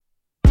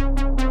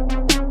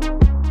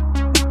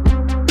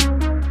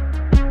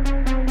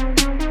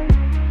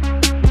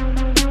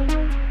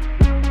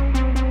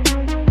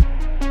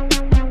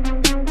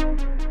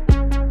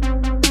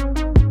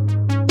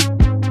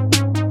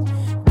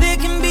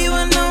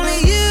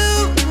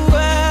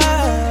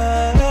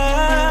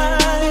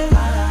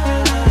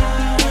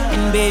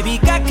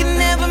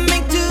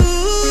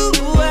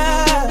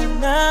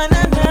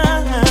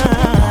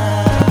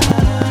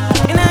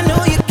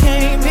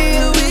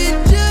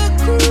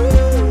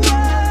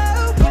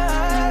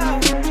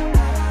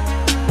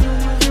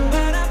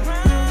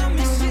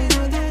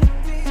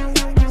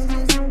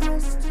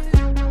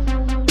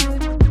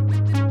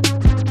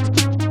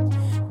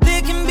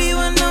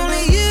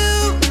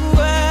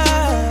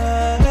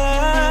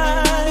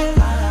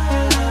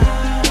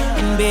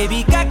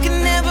baby, I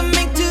can never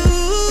make two.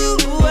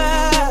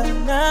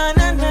 Nah,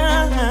 nah,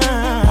 nah.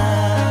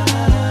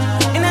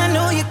 And I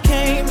know you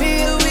came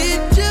here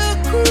with your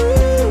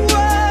crew,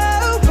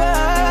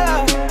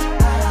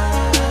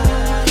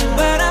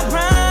 but I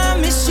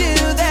promise you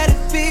that it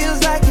feels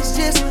like it's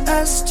just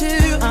us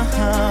two.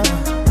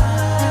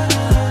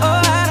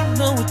 Oh, I don't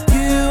know what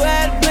you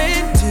had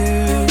planned to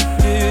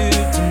do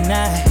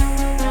tonight,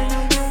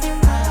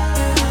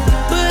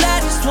 but I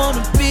just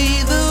wanna be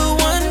the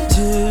one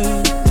to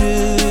do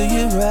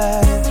you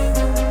right,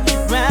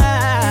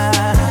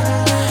 right.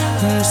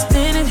 And we're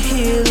standing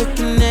here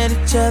looking at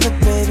each other,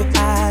 baby,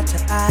 eye to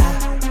eye.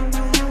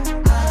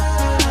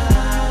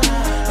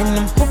 And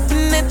I'm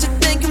hoping that you're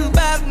thinking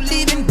about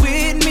leaving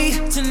with me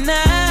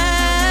tonight.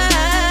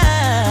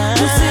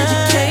 Who said you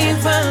came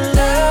for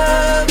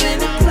love in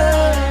the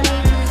club?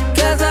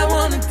 'Cause I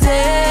wanna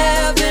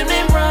tell them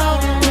they wrong.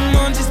 Come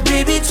on, just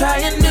baby, try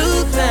a new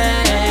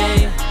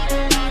thing,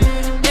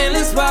 and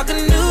let's spark a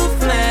new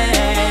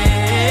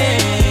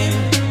flame.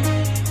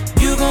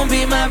 You gon'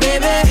 be my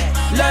baby,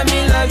 love me,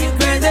 love you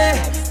crazy.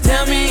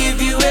 Tell me if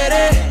you with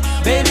it,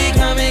 baby,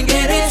 come and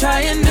get it. Try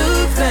a new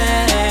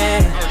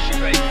thing,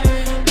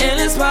 and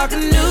let's spark a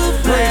new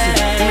flame.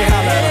 Let me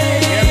holler at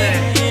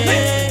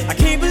 'em. I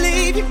can't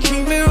believe you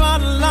keep me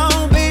all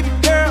alone, baby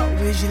girl.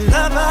 Where's your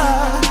lover?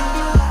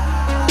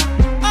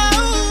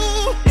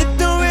 Oh, it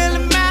don't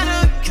really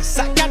matter, 'cause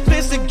I got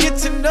plans to get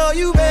to know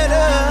you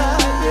better.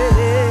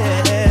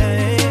 Yeah.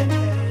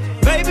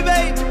 Baby,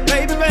 baby,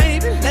 baby,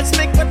 baby, let's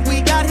make what we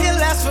got here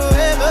last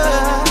forever.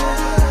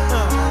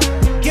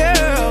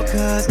 Girl,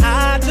 'cause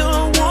I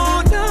don't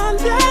wanna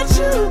let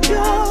you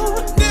go.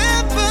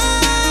 Never.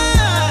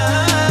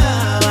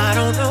 I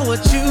don't know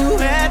what you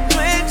had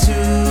planned to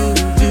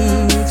do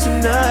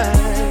tonight.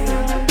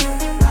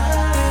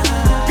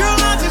 Girl,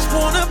 I just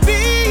wanna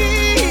be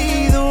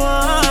the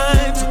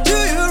one to do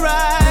you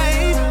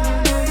right,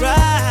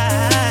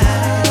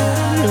 right.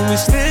 And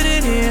we're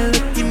standing here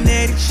looking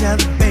at each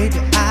other, baby,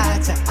 eye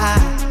to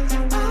eye.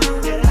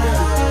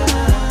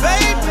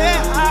 Baby,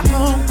 I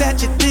hope that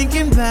you're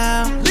thinking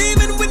about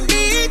leaving with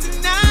me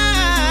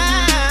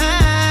tonight.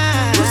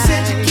 Who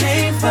said you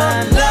came for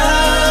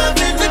love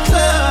in the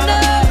club?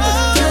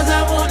 'Cause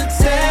I wanna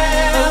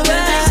tell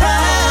them they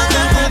wrong.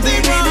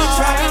 Baby,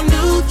 try a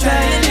new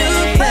thing,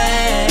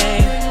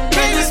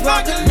 baby,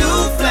 spark a new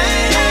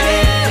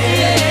flame.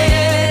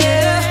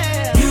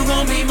 You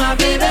gon' be my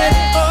baby,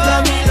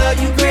 love me, love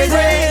you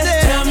crazy.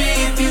 Tell me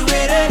if you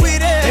with it,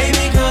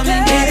 baby, come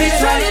and get it.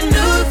 Try a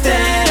new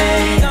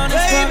thing,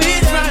 baby,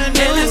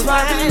 and let's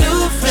spark a new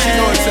flame. You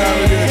know what time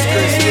it is,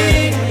 Chris,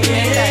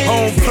 yeah.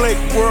 Home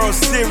plate, World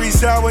Series,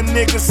 how a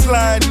nigga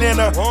sliding in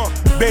her.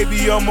 Baby,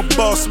 I'm a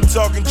boss, I'm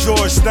talking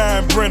George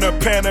Steinbrenner,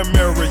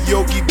 Panamera,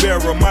 Yogi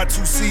Berra, my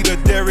two-seater,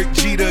 Derek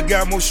Jeter.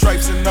 Got more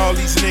stripes than all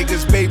these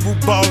niggas, baby, who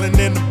ballin'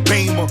 in the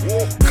Beamer.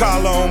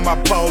 Collar on my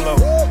polo,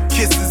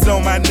 kisses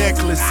on my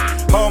necklace.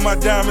 All my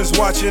diamonds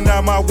watching,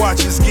 now my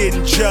watch is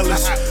getting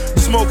jealous.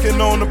 Smoking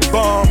on the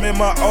bomb in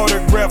my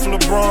autograph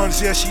LeBrons.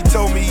 Yeah, she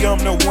told me I'm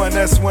the one,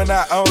 that's when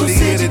I only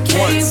hit it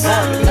once.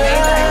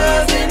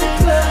 Love in the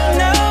club,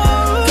 no,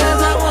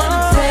 'cause I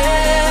wanna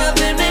tell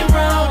them they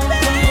wrong.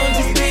 Come on,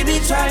 just baby,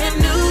 try a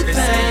new They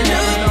say thing. you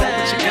never know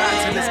what you got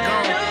till it's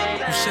gone.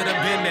 You should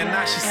have been there,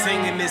 now she's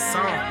singing this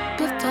song.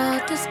 Before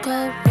this go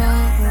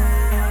wrong,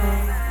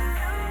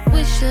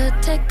 we should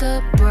take a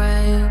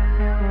break.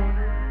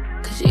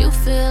 'Cause you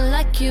feel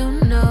like you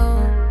know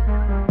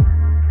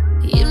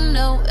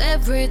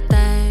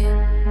everything.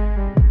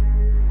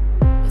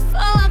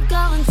 Before I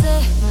go and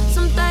say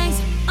some things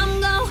I'm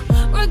gon'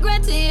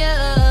 regret to you,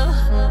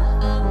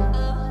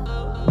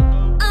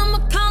 I'ma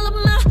call up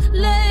my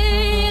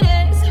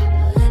ladies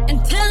and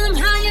tell them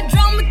how you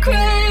drove me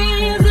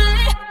crazy.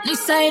 They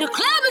say the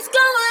club is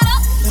going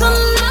up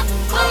tonight,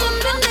 we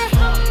up in there.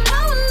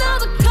 Pour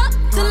another cup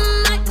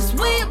tonight, 'cause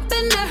we up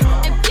in there.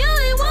 If you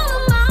ain't want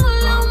 'em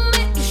all on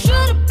me, you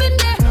should've been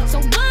there. So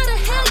why the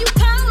hell you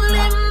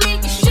calling me?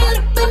 You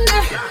should've been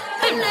there,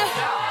 been there.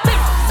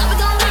 So we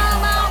gon'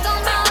 roll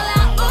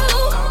out,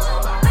 ooh.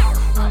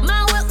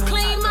 My whip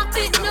clean, my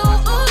feet new,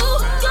 ooh.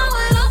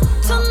 Going up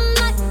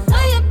tonight,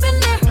 we up in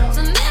there.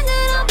 So nigga,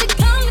 don't be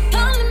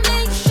calling me,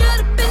 you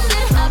should've been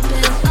there. I've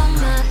been on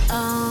my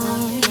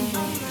own,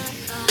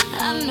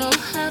 I know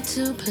how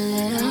to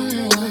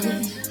play,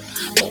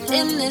 but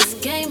in this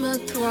Game of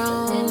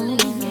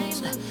Thrones,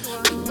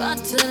 you about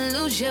to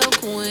lose your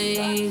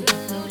queen.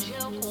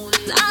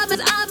 I've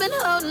been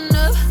holding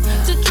up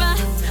to try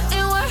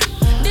and work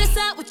this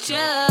out with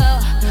you.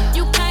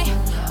 You can't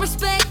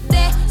respect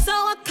that, so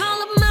I call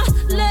up my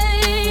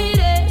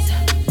ladies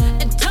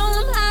and told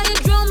them how you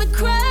drove me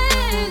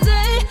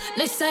crazy.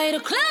 They say the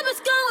club is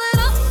going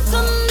up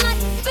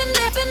tonight, been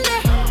there, been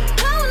there.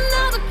 Pour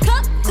another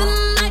cup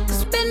tonight,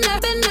 'cause been there,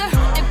 been there.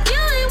 If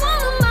you ain't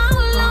want 'em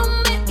all on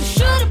me, you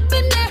should've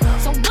been there.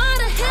 So why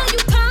the hell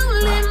you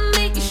calling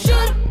me? You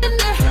should've been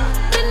there,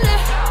 been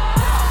there.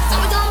 So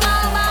we gon'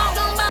 roll out,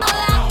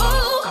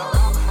 ooh.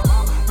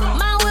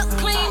 My whip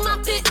clean, my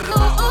dick,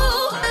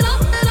 ooh. And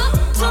up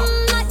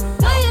tonight,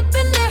 way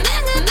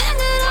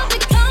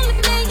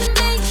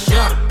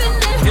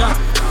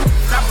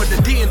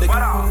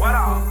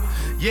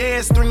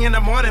 3 in the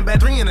morning,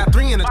 back 3 in the.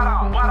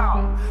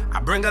 I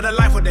bring her to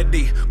life with that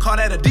D. Call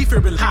that a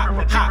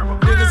defibrillator.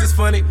 Hot. Niggas is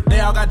funny,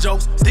 they all got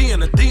jokes. D in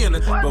the.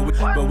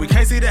 But we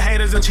can't see the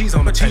haters and cheese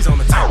on the top.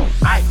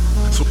 Aight.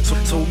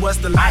 So what's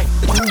the like?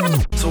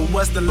 So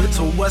what's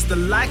the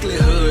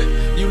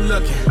likelihood? You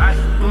looking,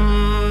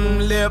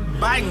 lip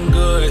biting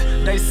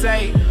good. They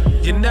say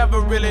you never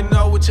really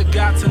know what you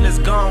got till it's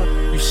gone.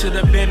 You should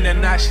have been there,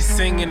 now she's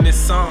singing this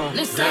song.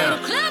 They say the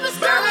club is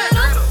going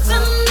up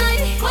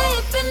tonight. Way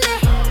up in there,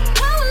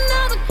 pour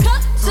another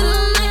cup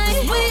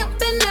tonight. Way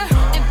up in there,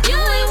 if you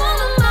ain't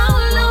wanna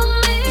moan on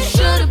me, you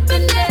should have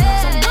been there.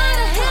 So why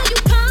the hell you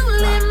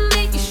calling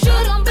me? You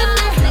should have been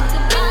there, nigga,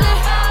 been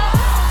there.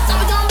 So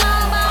we gon'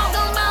 ball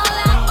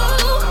like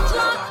ooh.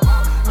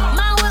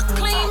 My whip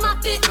clean, my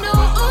fit new.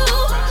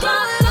 Ooh,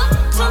 blow it up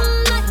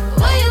tonight.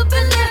 Way up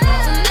in there.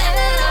 So now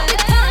that I be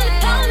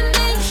calling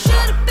me, you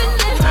should have been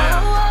there.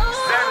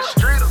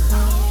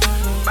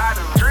 By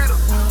the street,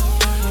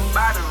 by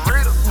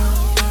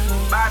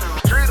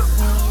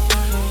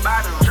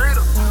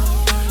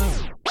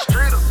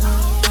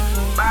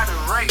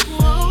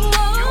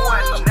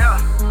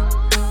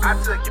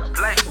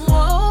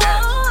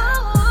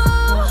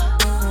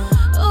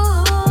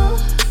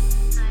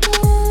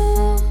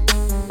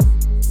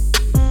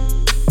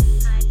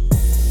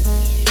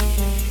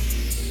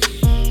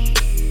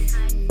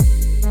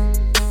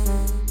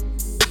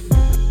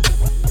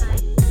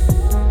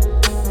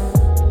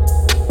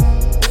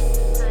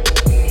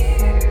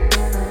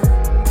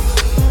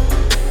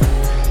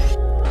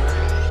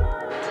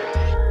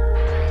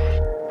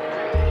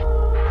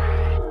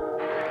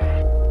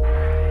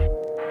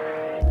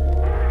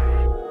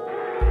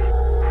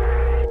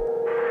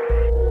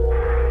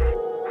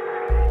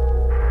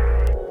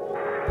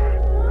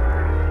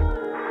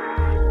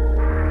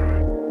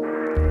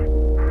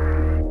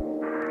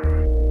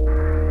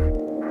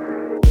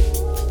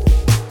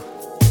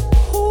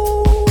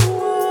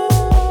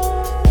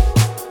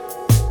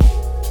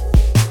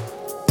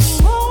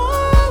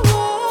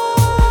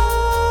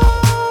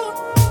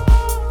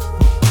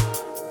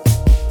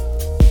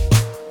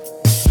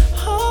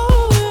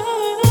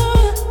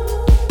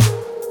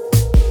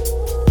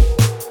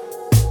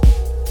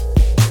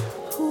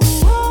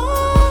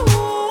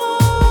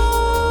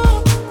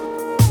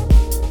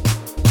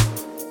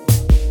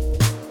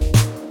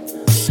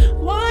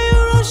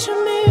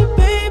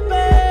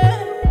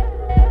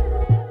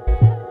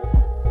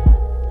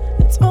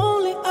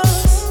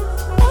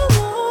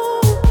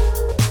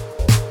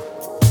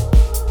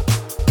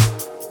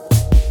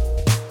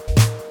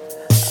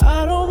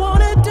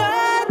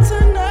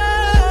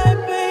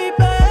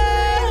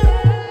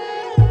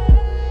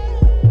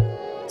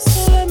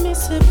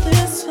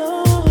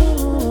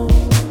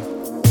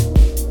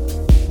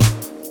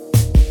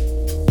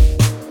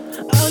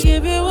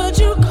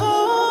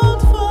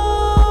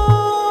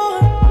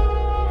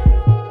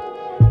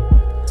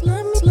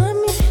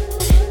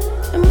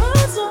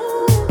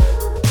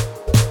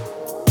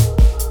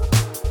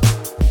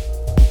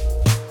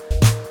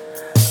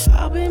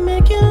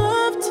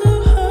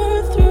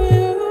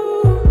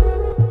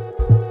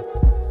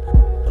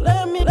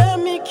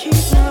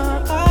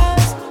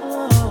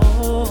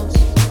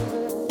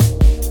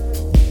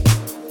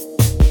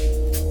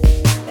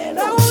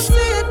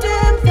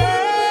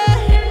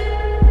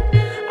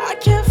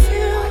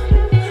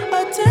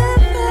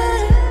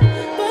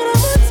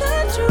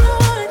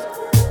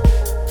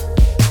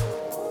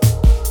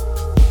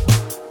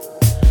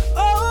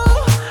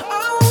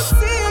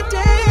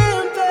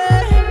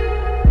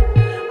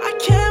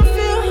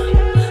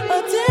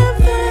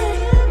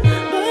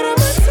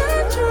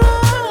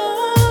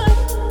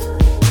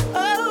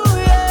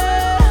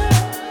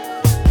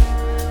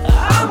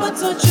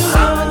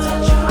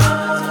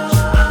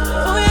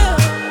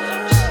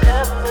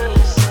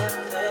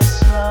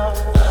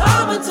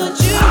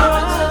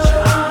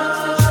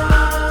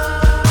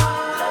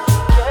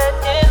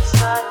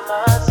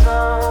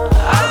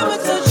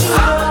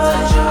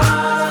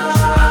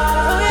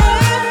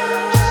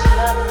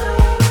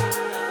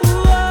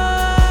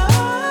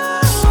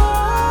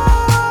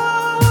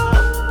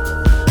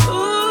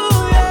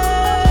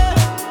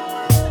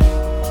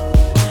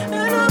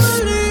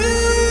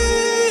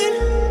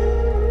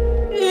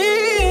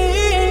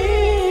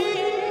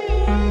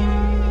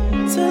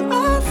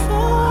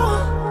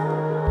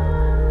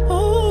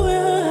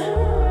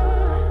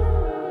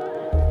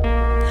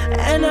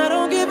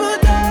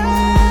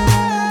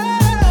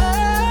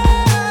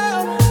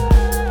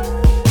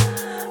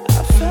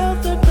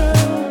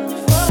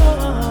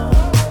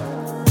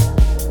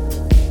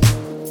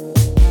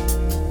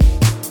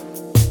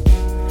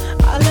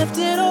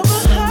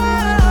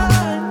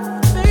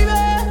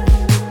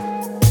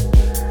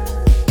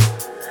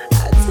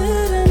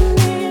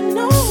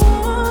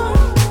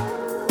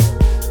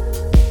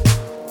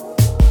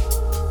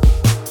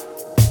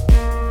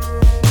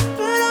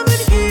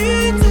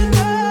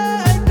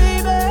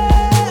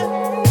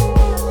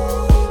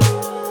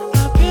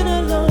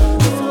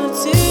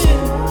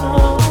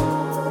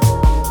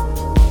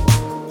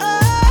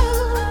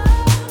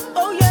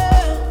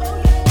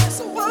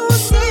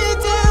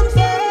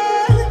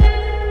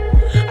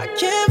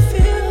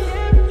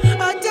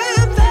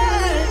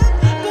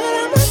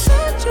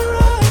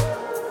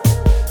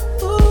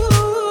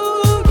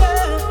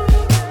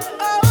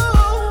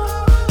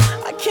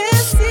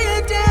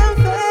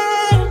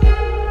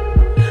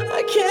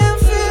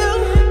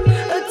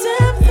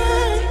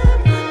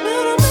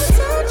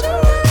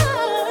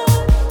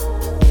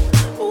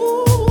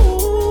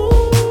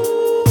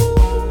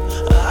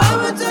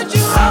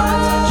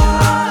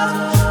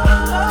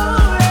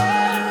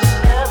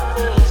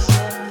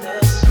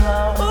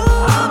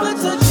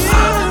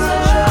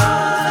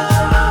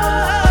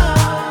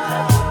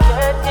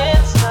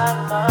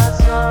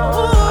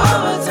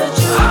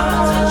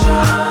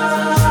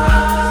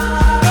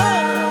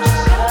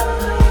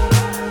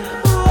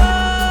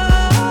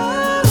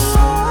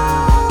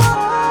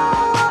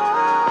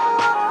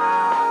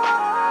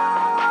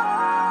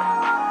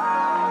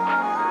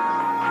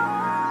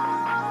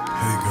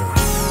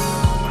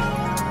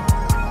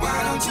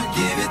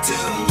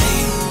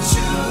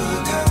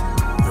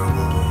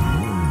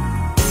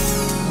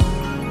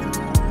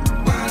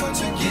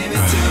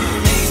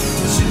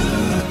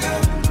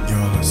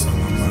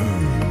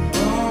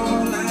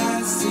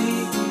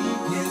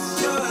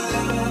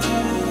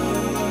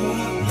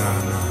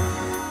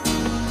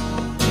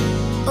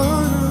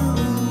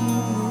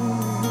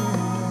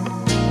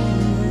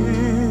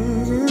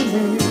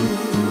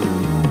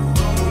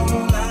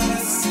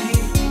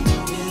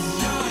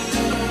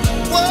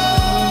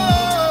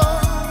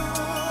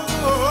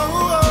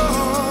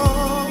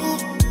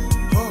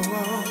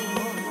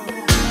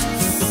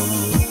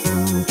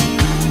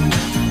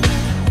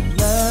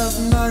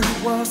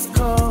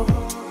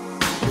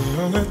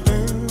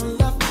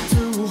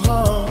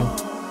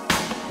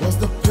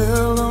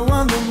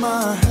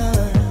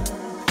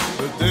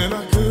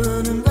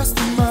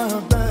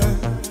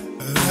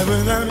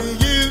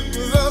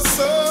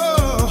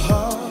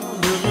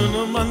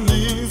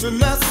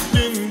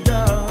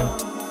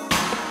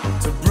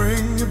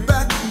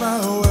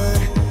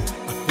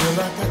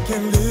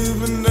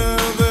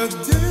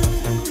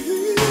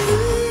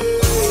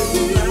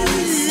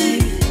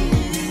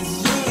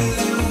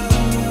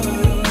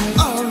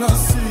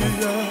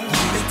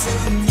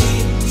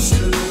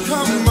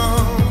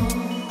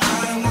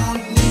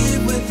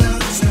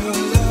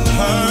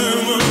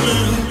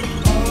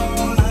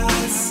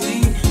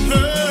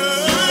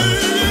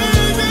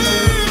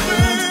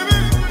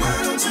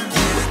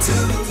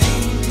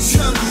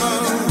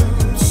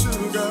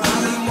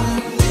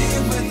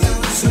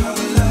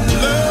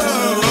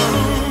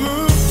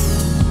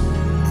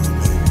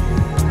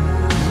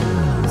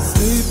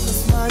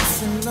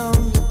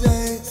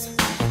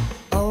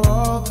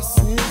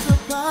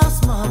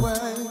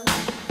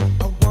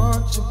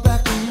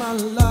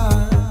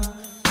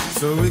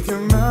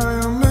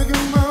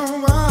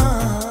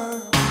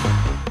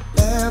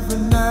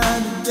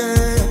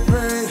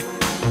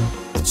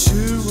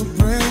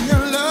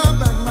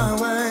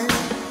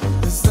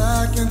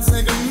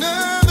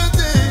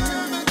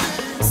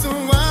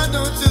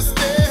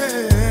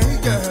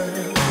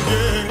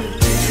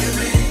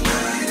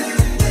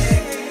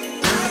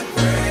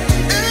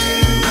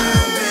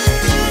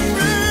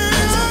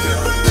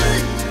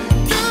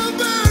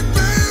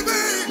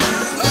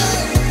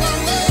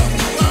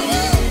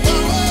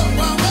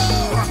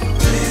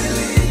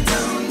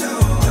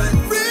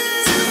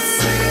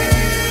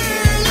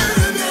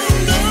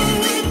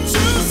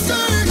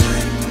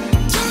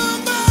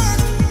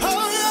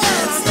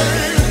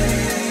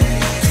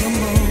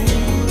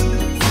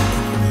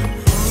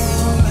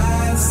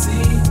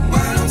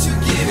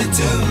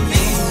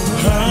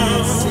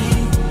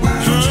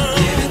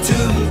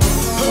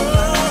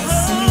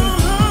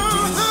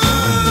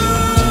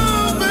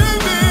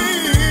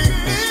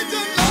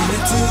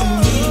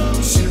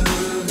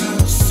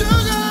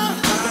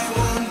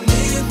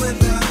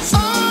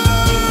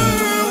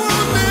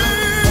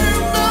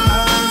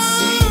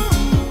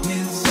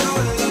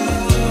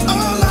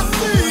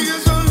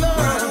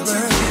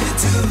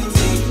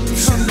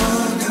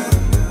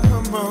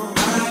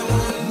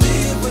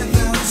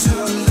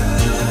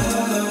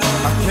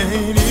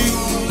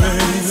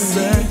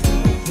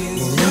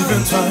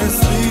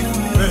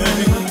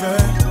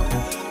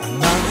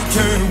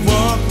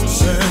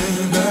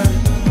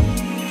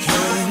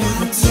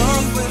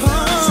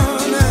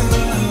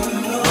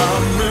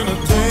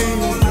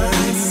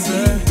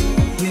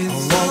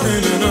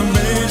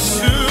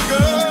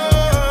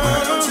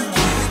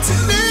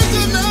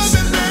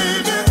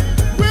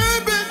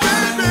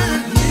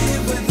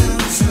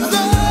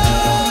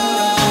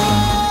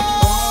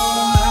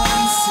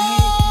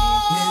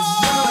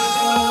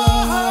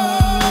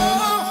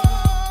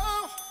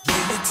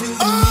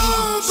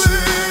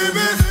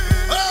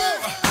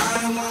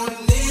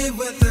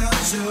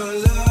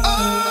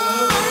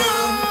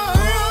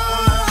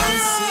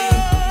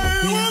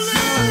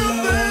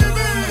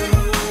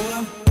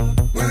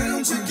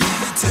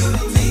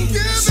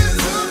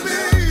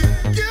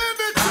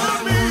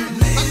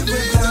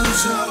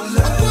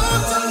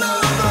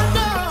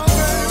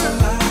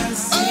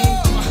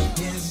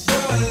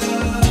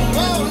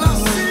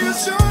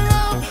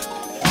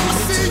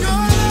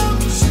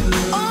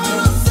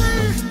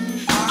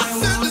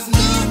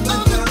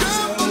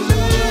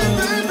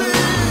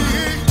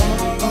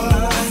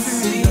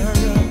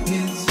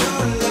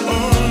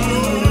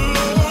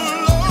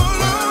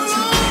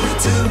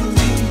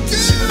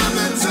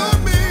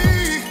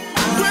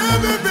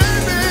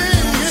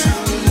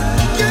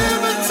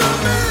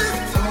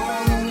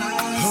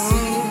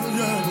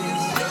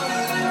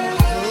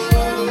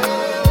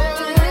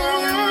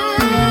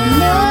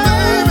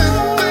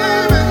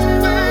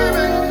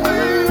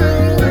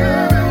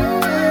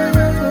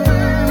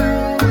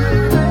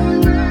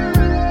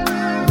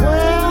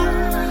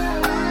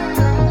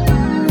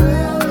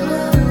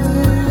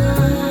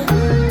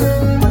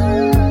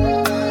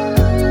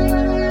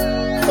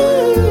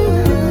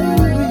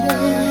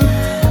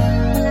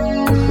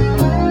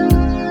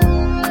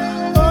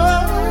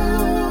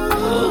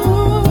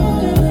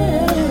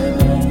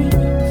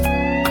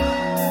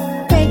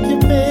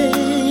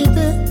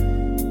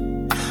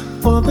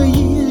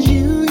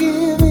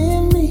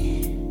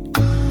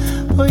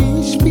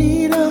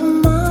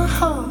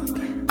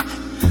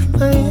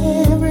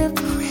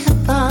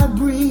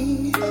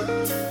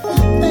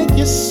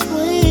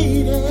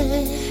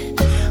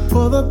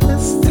the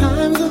best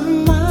times of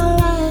my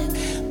life,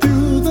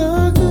 through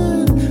the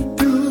good,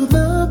 through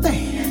the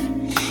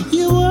bad.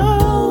 You were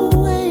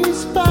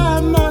always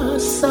by my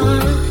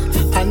side.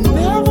 I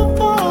never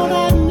thought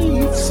I'd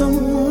meet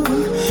someone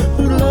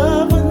who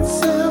loved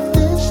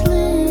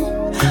unselfishly,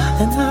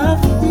 and I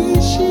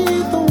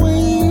appreciate the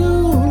way you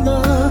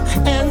love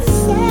and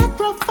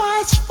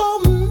sacrifice for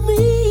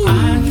me. I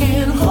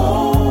can't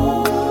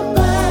hold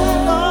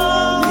back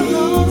all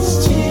these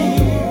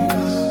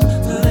tears.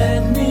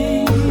 Let me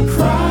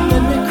cry,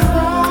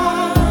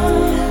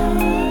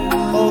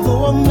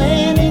 although a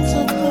man ain't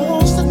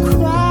supposed to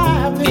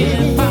cry, baby.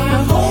 If I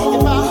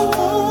hold back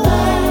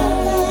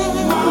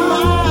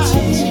my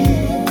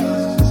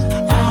tears,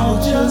 I'll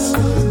just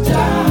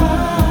die.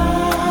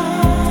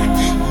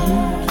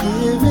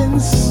 You've given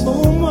so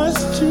much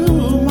to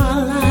my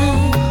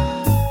life.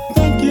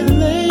 Thank you,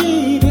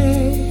 lady,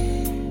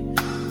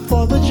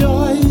 for the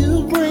joy you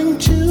bring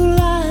to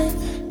life.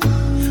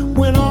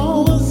 When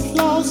all was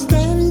lost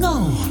and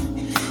gone,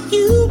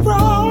 you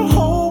brought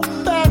hope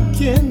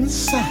back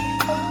inside.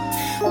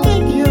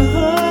 Thank you,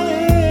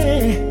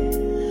 honey,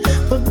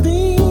 for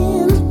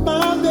being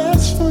my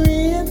best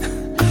friend.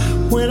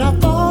 When I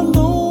thought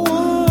no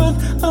one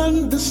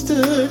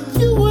understood,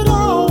 you would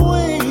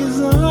always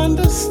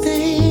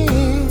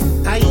understand.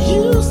 I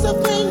used to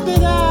think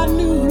that I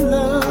knew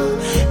love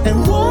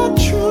and what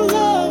true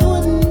love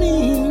would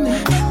mean.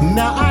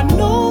 Now I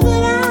know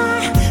that I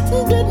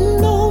didn't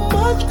know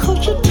much,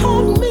 'cause you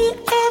taught me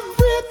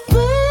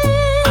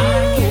everything. I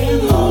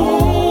can't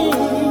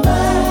hold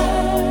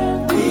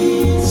back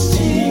these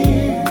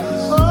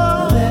tears.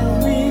 Let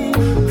me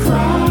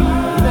cry,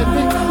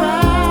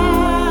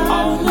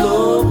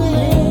 although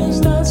it's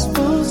not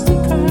supposed to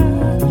cry.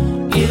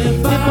 If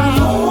I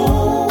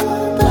hold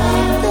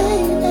back,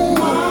 baby,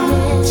 my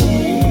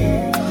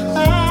tears,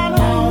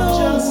 I'll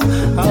just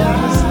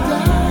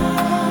die.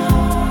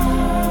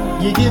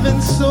 You're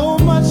giving so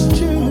much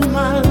to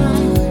my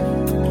life.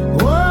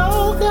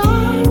 Oh,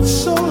 God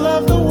so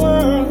loved the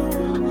world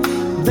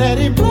that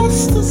He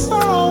blessed us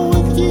all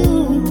with you.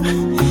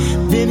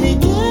 Then He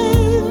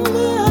gave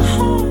me a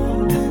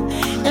heart,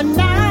 and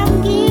now I'm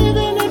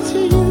giving it to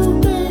you,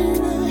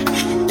 baby.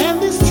 And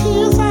these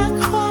tears I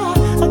cry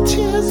are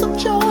tears of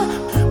joy.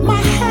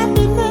 My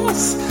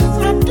happiness,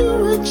 I do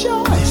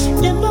rejoice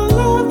in the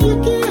love you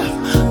give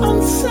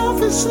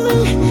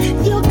unselfishly.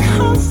 Your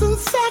constant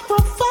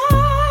sacrifice.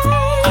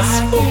 I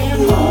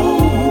can't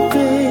hold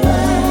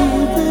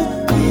baby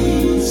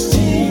these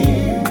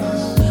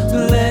tears.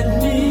 Let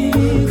me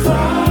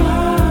cry,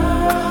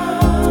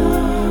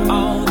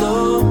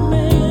 although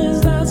man's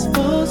not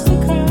supposed to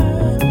cry.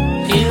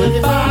 If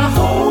I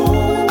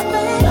hold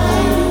back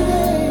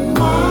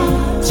my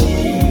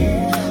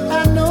tears,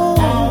 I know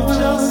I'll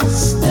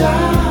just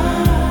die.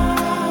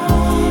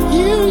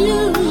 You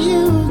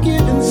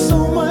giving so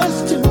much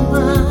to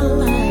my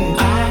life.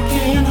 I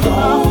can't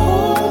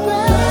hold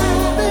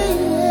back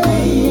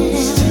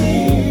these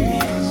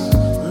tears.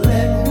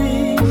 Let me,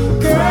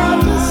 girl,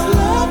 just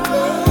let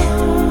me.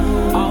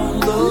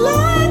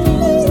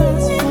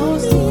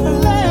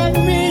 Let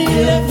me.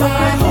 If I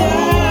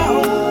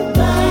hold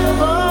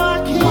back, oh, I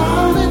can't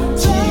hold it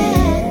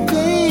back,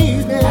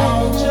 baby.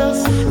 I'll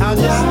just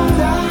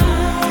die.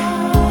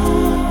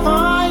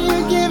 Oh,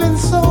 you're giving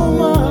so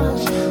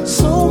much to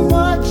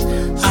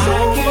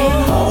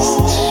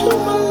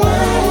my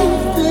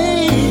life,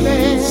 baby.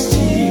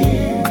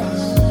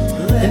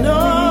 And oh, I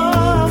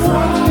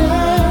want you.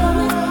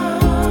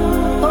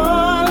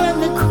 Oh, let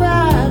me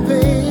cry,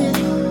 baby.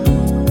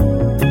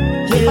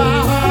 If I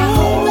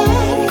hold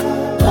back,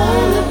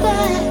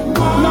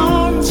 no,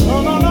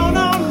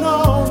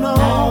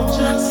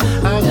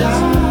 I'll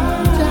just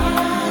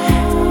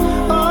die.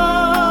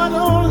 Oh,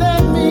 don't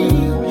let me,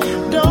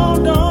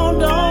 don't.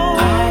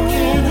 I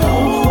can't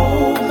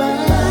hold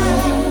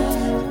back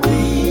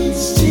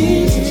these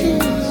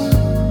tears.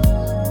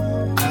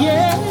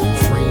 Yeah.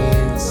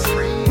 Friends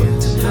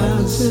to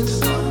lovers.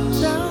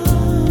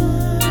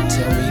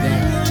 Tell me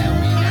that.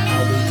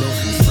 How we go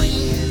from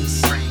friends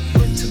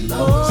to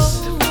lovers.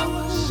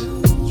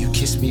 You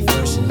kiss me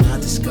first and I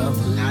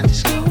discover.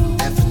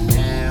 And for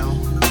now,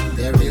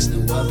 there is no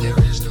other.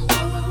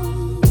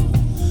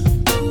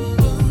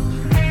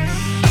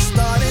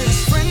 Started as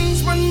friends,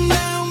 but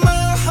now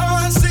my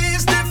heart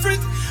says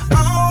different.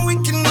 Oh, we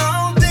can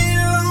all day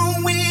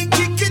long, we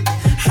kick it.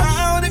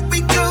 How did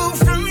we go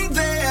from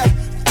there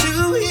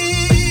to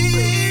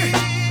here?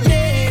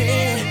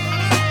 Yeah.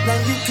 Now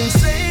you can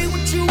say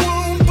what you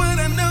want, but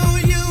I know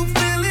you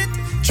feel it.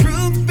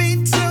 Truth be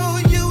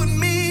told, you and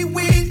me,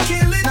 we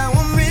kill it. Now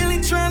I'm really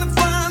trying to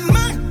find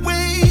my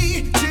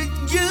way to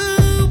you,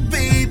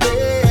 baby.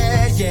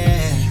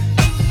 Yeah.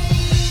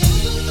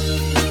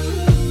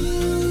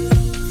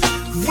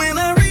 When I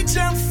reach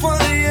out for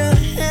your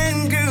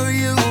hand, girl,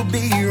 you'll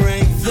be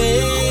right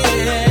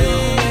there.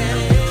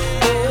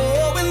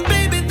 Oh, and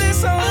baby,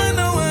 that's all I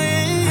know I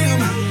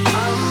am.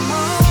 I'm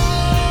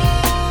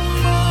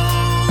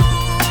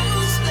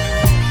almost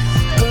there.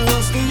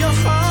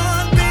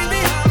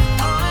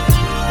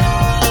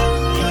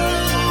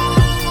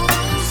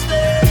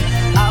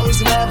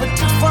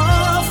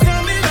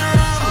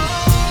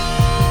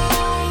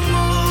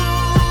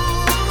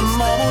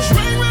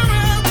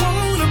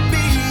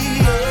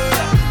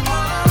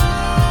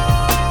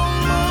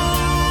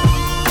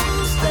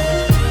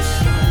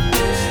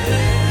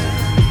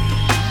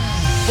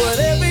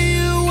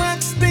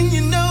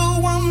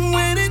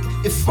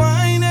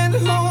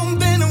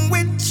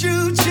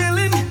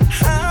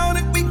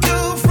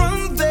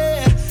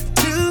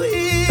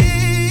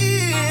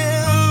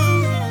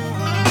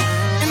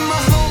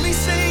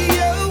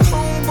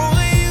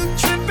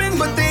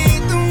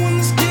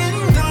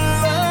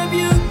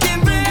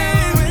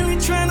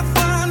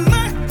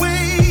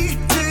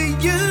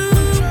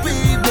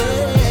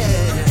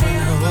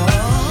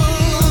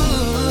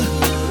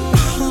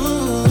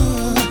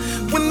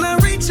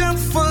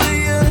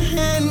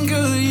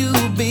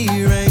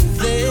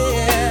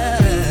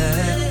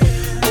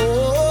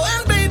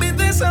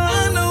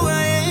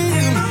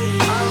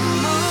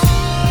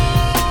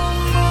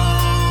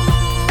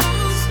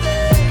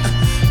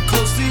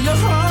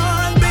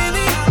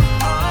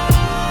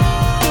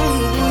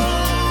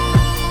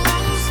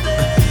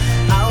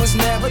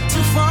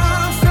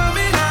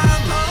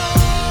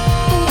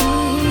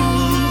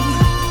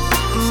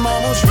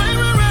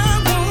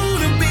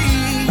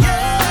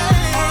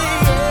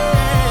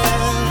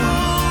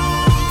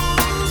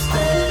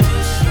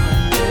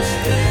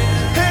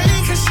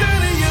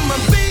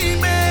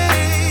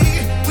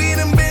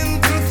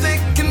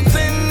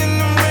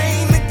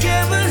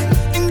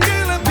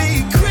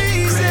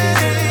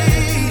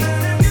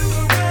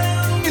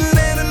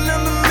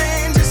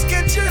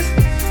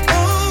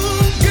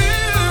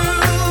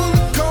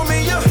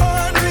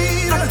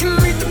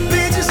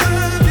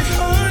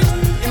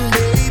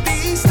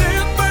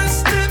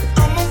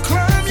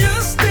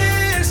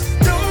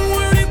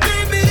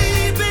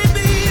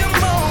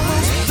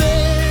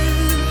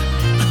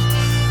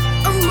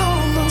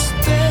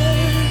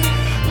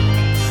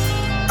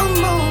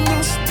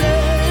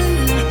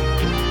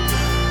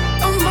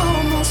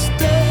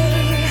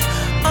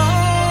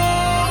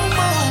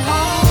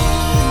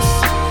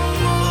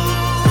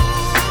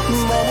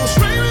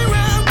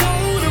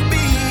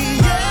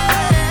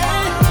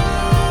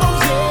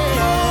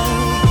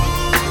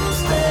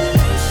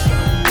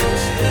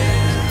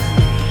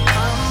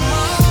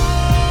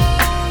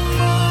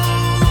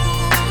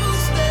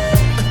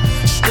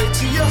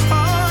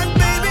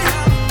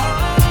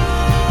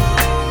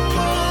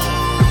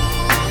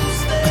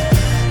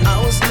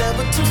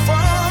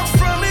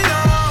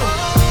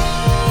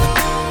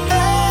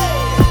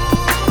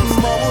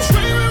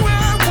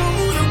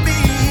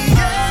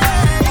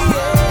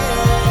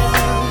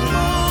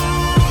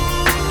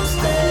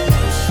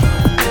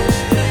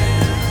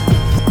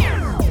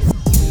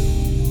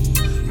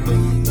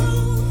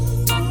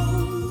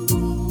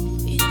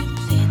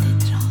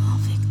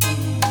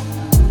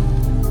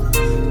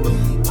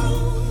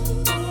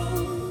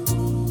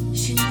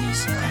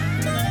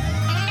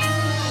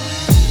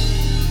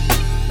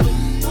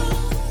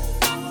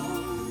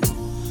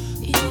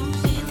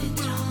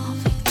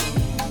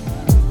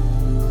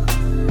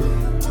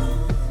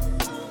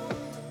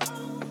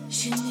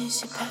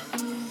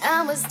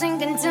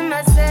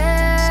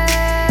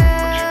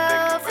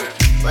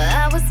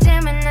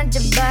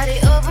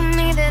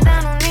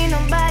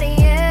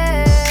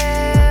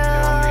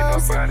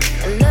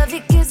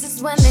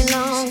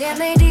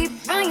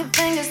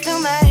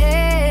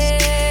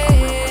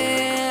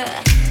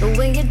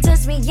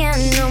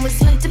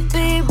 it's meant to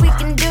be, we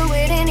can do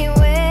it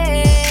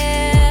anywhere.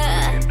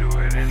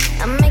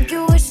 I make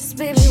your wishes,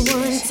 baby,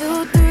 1,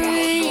 2,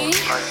 3.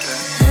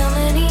 How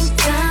many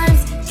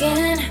times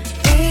can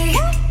we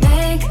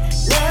make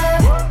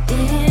love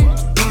in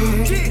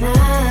one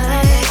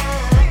night?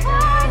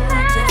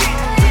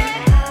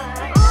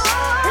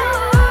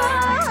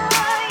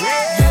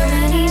 How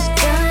many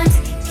times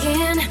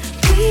can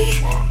we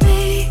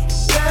make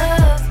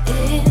love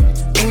in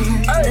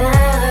one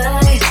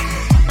night?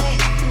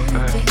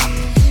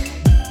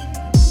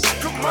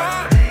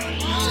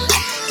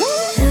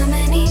 How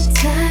many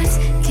times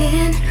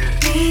can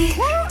we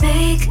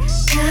make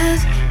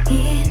love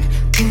in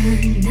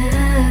one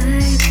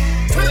night?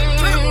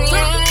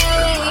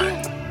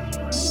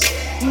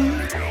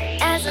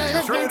 As I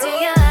look into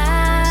your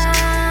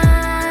eyes,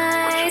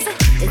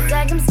 it's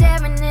like I'm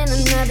staring in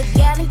another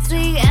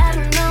galaxy. I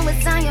don't know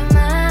what's on your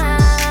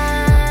mind,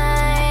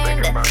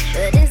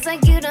 but it's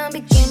like you done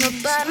became a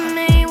part of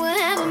me. We're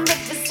having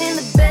breakfast in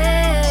the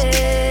bed.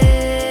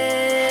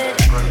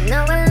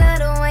 Now I love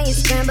the way you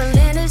scramble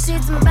in the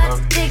sheets. I'm about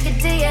to take it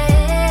to your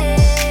head.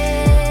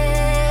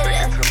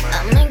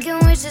 I'm making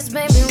wishes,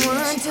 baby,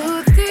 1,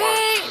 2, 3.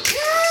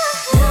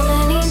 How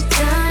many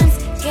times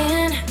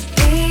can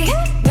we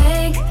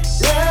make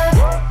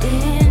love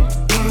in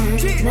one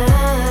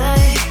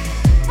night?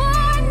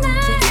 One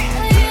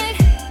night.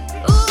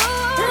 Ooh,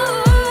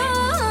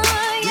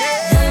 yeah.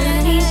 How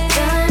many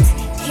times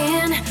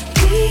can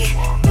we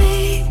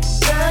make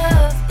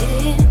love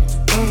in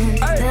one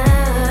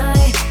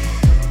night?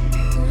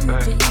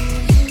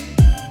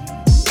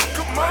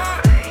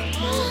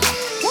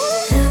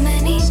 How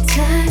many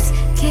times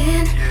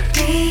can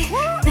we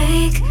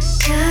make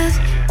love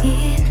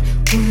in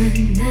one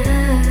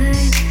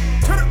night?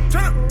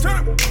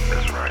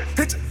 That's right.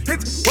 Hit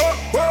it,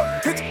 whoa,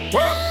 hit it,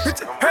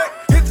 hey,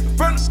 hit it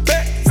from the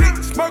back, see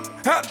the smoke,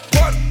 hot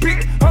water,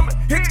 beat, I'ma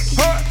hit it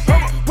hard,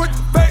 I'ma put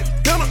your face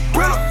in a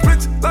grill,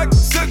 bitch like a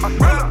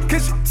cigarette,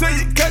 kiss you till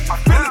you catch your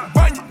feeling,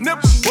 wind your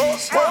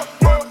nipples, whoa,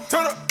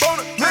 turn up on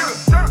a nigga,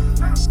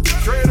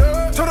 straight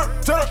up, turn up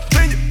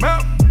in your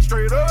mouth,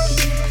 straight up,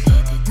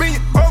 bend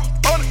you over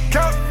on the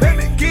couch, let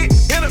me get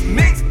in a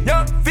mix,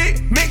 young fit,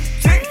 mix,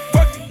 chick,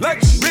 fuck you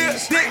like a real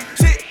dick,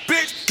 shit,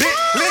 bitch, dick,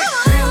 lick.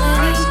 How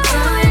many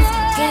times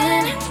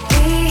can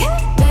we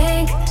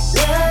make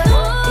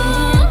love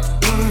in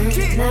one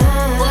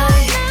night?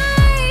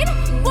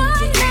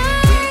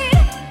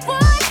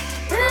 One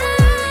night.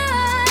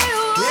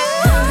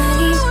 How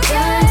many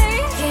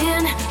times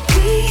can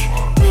we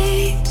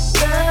make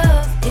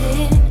love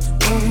in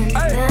one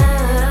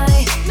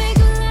night? Make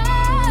love.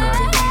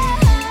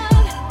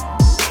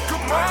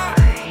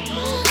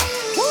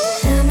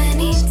 How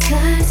many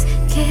times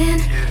can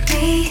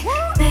we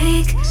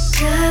make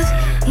love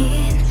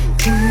in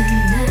one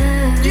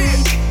night?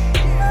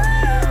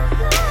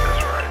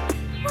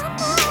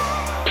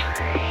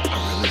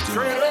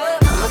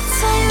 I'ma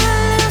tell you a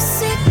little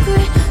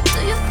secret. Do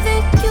you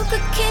think you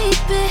could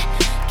keep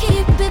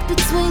it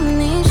between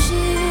these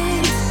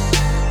sheets?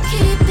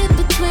 Keep it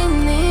between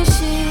these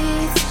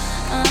sheets.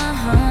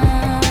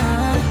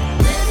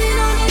 Baby,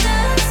 don't need to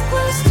ask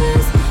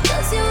questions,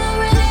 'cause you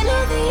already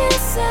know the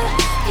answer.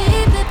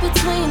 Keep it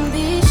between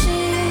these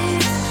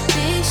sheets,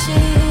 these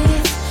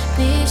sheets,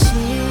 these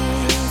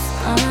sheets.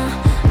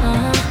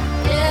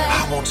 Yeah.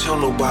 I won't tell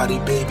nobody,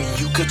 baby,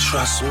 you could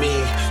trust me.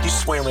 You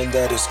swearing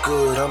that it's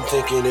good, I'm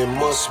thinking it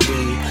must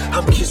be.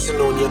 I'm kissing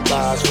on your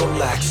thighs,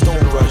 relax,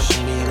 don't rush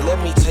me. Let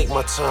me take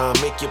my time,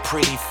 make your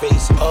pretty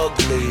face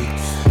ugly.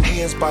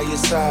 Hands by your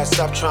side,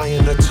 stop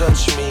trying to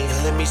touch me.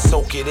 Let me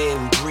soak it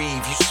in,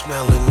 breathe, you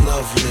smelling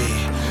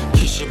lovely.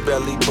 Kiss your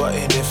belly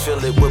button and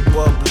fill it with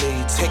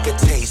bubbly. Take a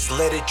taste,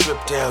 let it drip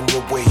down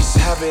your waist.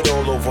 Have it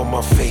all over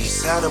my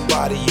face. Out of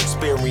body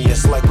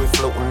experience like we're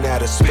floating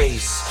out of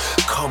space.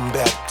 Come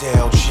back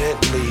down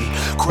gently.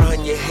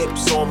 Grind your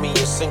hips on me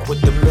and sync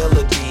with the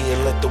melody.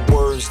 And let the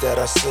words that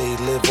I say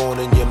live on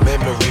in your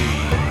memory.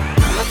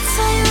 I'ma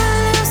tell you a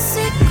little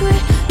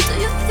secret. Do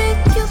you think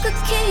you could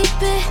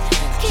keep it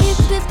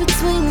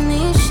between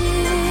these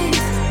sheets?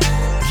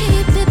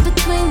 Keep it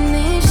between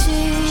these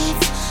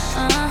sheets.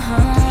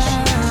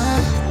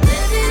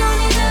 Baby, don't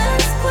need to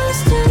ask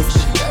questions,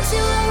 'cause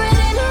you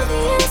already know the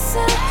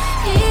answer.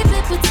 Keep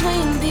it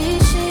between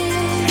these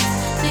sheets,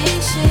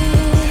 these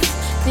sheets,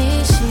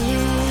 these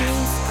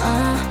sheets.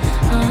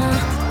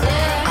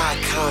 Yeah. Eye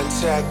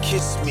contact,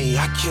 kiss me,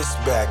 I kiss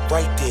back.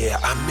 Right there,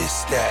 I miss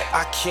that.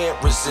 I can't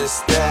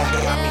resist that.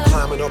 Got me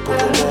climbing up on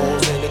the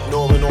walls and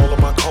ignoring all of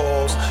my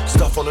calls.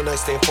 Stuff on the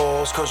nightstand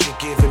falls, 'cause you're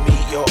giving me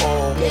your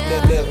all.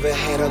 Never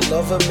had a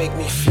lover make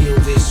me feel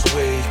this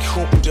way.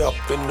 Cooped up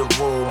in the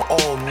room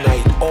all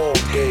night, all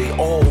day,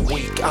 all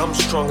week. I'm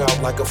strung out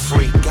like a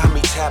freak. Got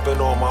me tapping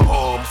on my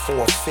arm for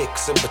a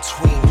fix in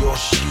between your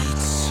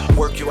sheets.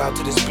 Work you out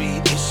to this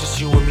beat, it's just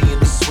you and me in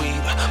the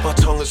suite. My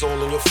tongue is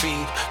all on your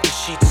feet, the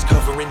sheets is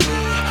covering me.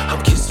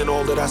 I'm kissing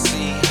all that I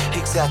see,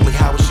 exactly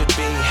how it should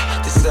be.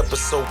 This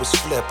episode was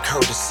flipped,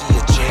 courtesy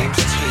of James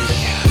T.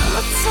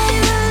 I'ma tell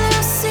you a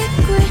little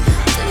secret.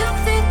 Do you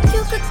think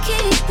you could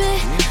keep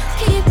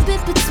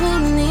it between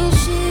between these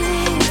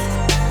sheets.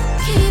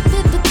 Keep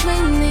it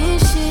between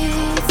these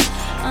sheets.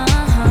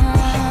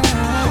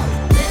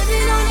 Baby,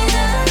 don't need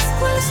to ask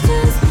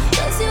questions,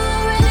 'cause you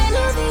already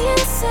know the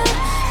answer.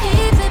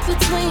 Keep it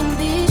between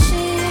these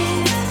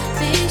sheets.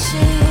 These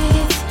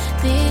sheets.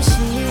 These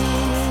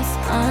sheets.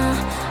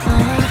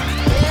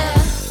 Yeah.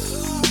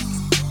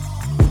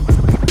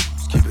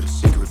 Let's keep it a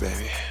secret,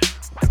 baby.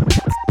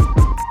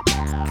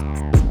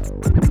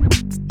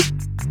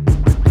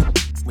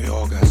 We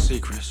all got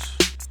secrets.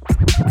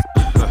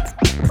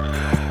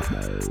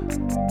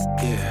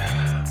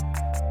 Yeah,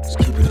 let's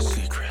keep it a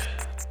secret.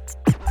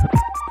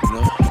 You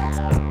know?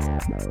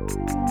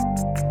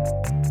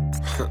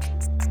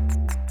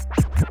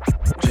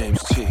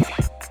 James T.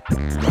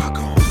 Rock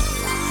on.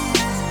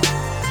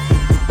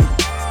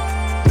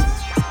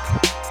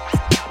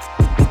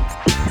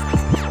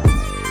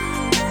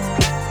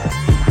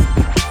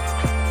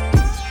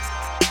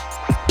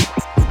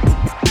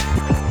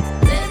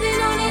 Baby,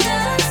 don't need to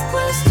ask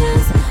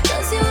questions,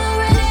 'cause you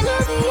already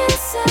know the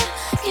answer.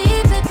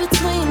 Keep it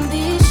between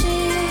these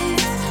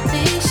sheets.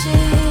 These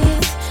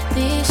sheets.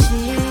 These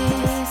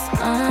sheets.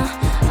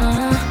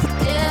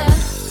 Yeah.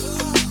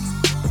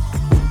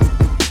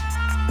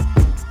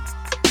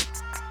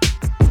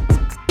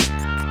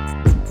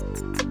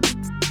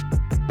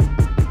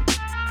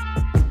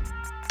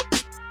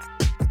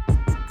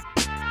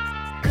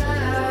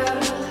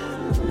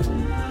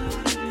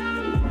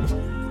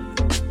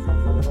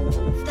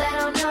 They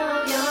don't know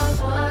your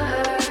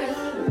worth.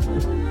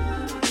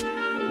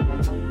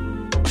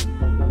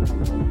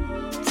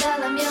 Tell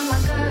them you're my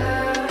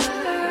girl,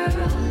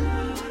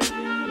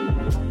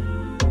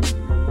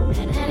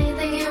 and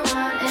anything you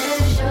want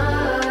is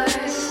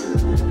yours.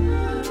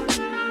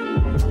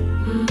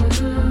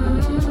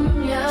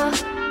 Yeah.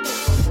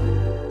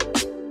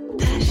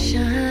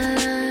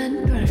 Passion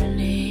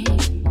burning,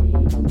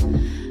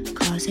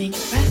 causing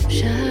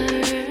rapture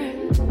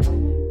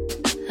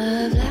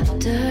of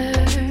laughter.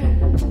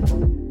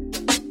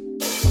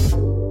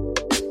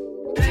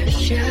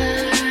 Pressure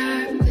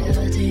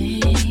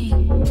building,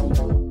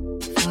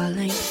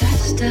 falling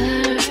faster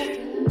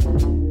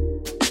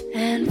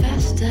and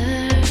faster.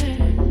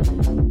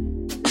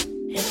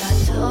 If I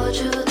told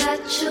you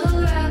that you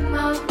rock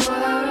my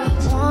world,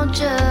 won't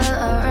you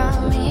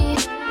around me?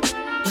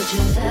 Would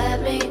you let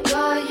me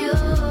call you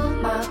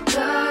my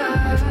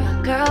girl, my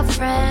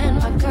girlfriend,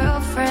 my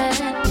girlfriend?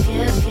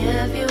 Give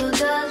you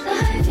the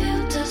life you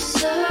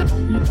deserve.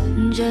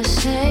 Just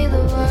say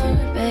the word,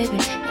 baby.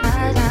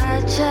 I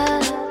gotcha,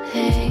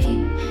 hey,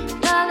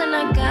 darling,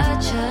 I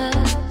gotcha.